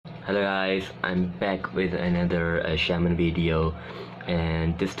Hello guys, I'm back with another Shaman video,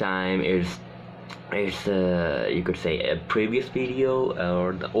 and this time it's you could say a previous video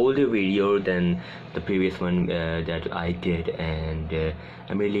or the older video than the previous one that I did, and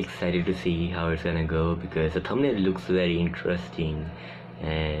I'm really excited to see how it's gonna go because the thumbnail looks very interesting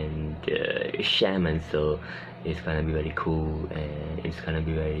and it's Shaman, so it's gonna be very cool and it's gonna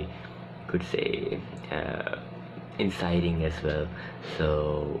be very, could say, inciting as well.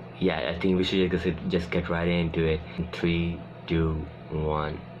 So yeah, I think we should just get right into it. 3, 2,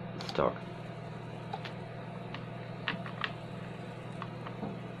 1, start.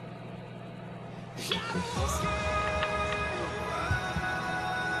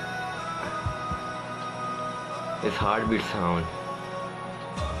 It's heartbeat sound.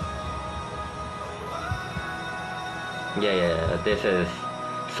 Yeah, this is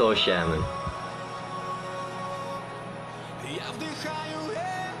so Shaman. Я вдыхаю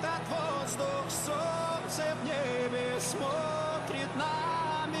этот воздух, солнце в небе смотрит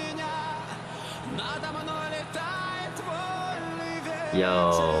на меня. Надо мной летает вольный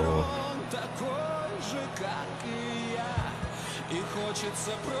ветер, он такой же, как и я. И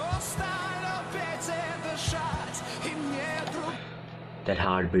хочется просто любить и дышать, и мне друг... That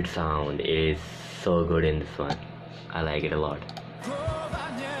heartbeat sound is so good in this one. I like it a lot.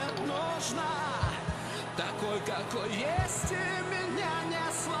 Такой, какой есть, и меня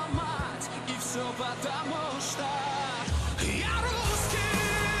не сломать. И все потому, что я русский.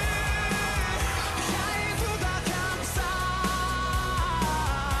 Я иду до конца.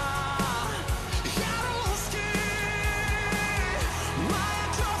 Я русский. Моя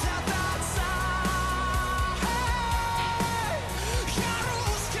кровь от отца. Я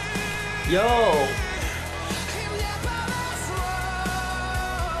русский. Yo!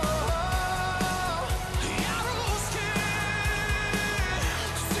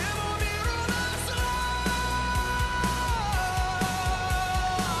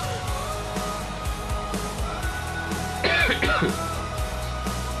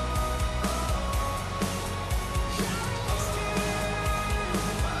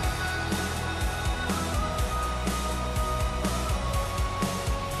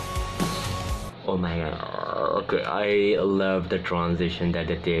 Oh my god, okay, I love the transition that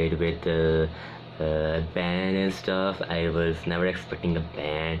they did with the band and stuff. I was never expecting a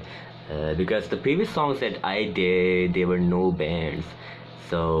band because the previous songs that I did, there were no bands.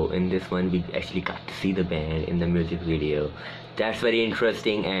 So in this one, we actually got to see the band in the music video. That's very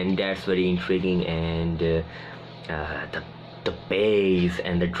interesting and that's very intriguing, and the bass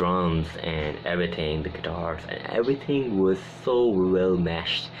and the drums and everything, the guitars and everything was so well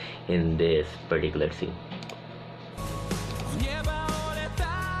meshed in this particular scene.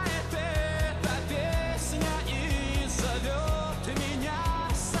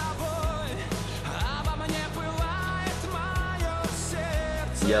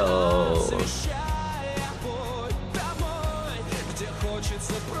 Yo.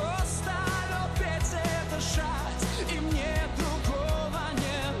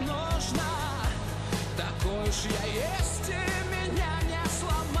 Я есть, и меня не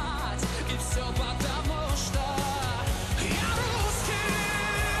сломать. И все потому, что я русский.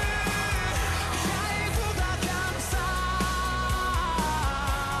 Я иду до конца.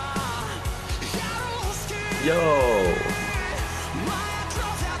 Я русский. Yo. Моя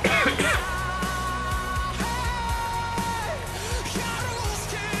кровь от отца. Я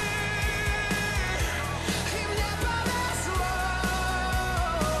русский. И мне повезло.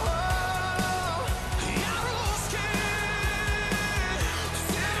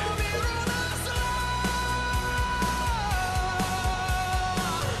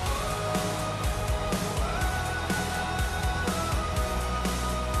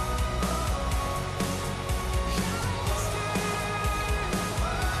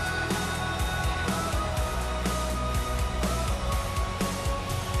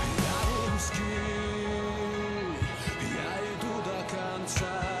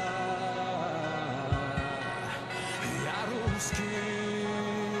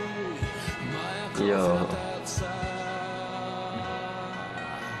 Yo.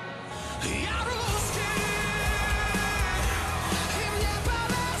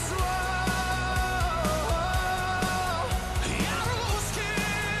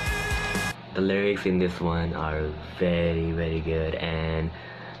 The lyrics in this one are very good, and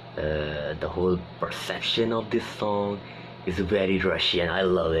the whole perception of this song is very Russian. I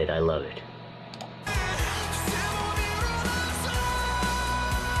love it.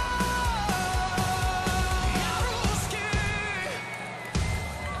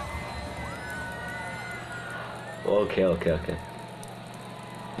 Okay.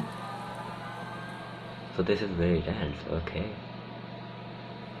 So this is very dense. Okay.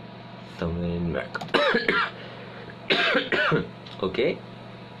 So in okay.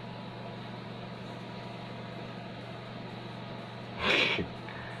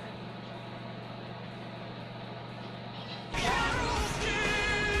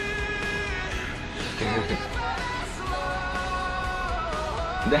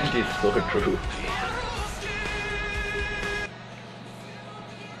 That is so true.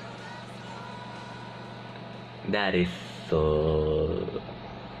 That is so.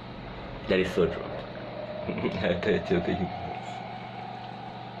 That is so true.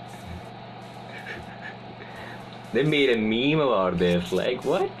 They made a meme about this. Like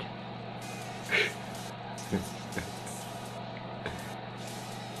what?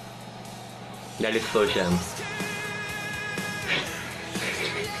 That is so sham.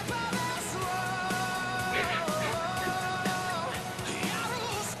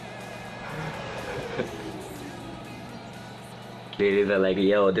 Ladies are like,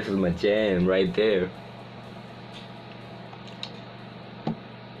 yo, this is my jam right there.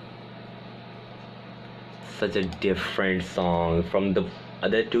 Such a different song from the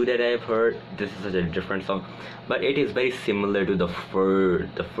other two that I've heard. This is such a different song, but it is very similar to the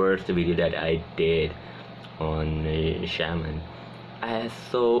first video that I did on Shaman.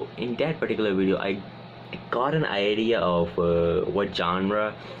 So in that particular video, I got an idea of what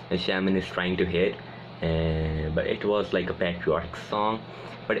genre Shaman is trying to hit, but it was like a patriotic song.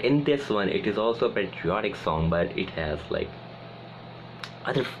 But in this one, it is also a patriotic song, but it has like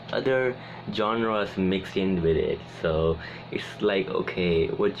other genres mixed in with it. So it's like, okay,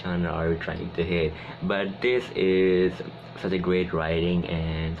 what genre are we trying to hit? But this is such a great writing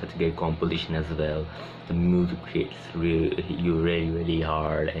and such a great composition as well. The music hits really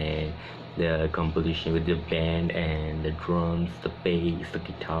hard, and the composition with the band and the drums, the bass, the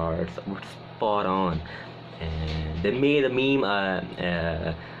guitars were spot on. And they made a meme.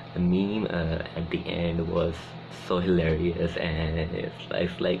 The meme at the end was so hilarious, and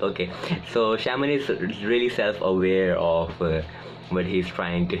it's like okay, so Shaman is really self-aware of what he's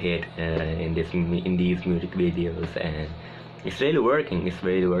trying to hit in these music videos, and it's really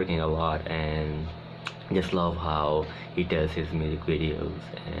working a lot. And just love how he does his music videos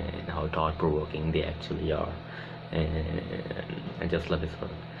and how thought-provoking they actually are, and I just love his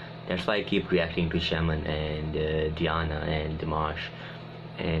work. That's why I keep reacting to Shaman and Diana and Dimash,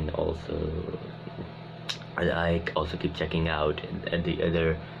 and also I also keep checking out the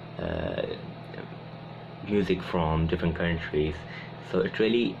other music from different countries. So it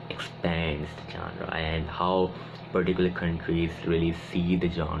really expands the genre and how particular countries really see the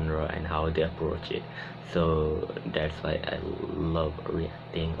genre and how they approach it. So that's why I love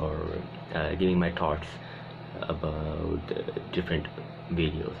reacting or giving my thoughts about different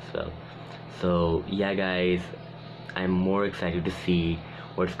videos as well. So yeah guys, I'm more excited to see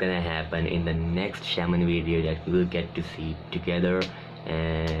what's gonna happen in the next Shaman video that we will get to see together.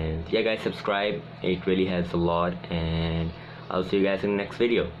 And yeah guys, subscribe, it really helps a lot, and I'll see you guys in the next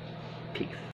video. Peace.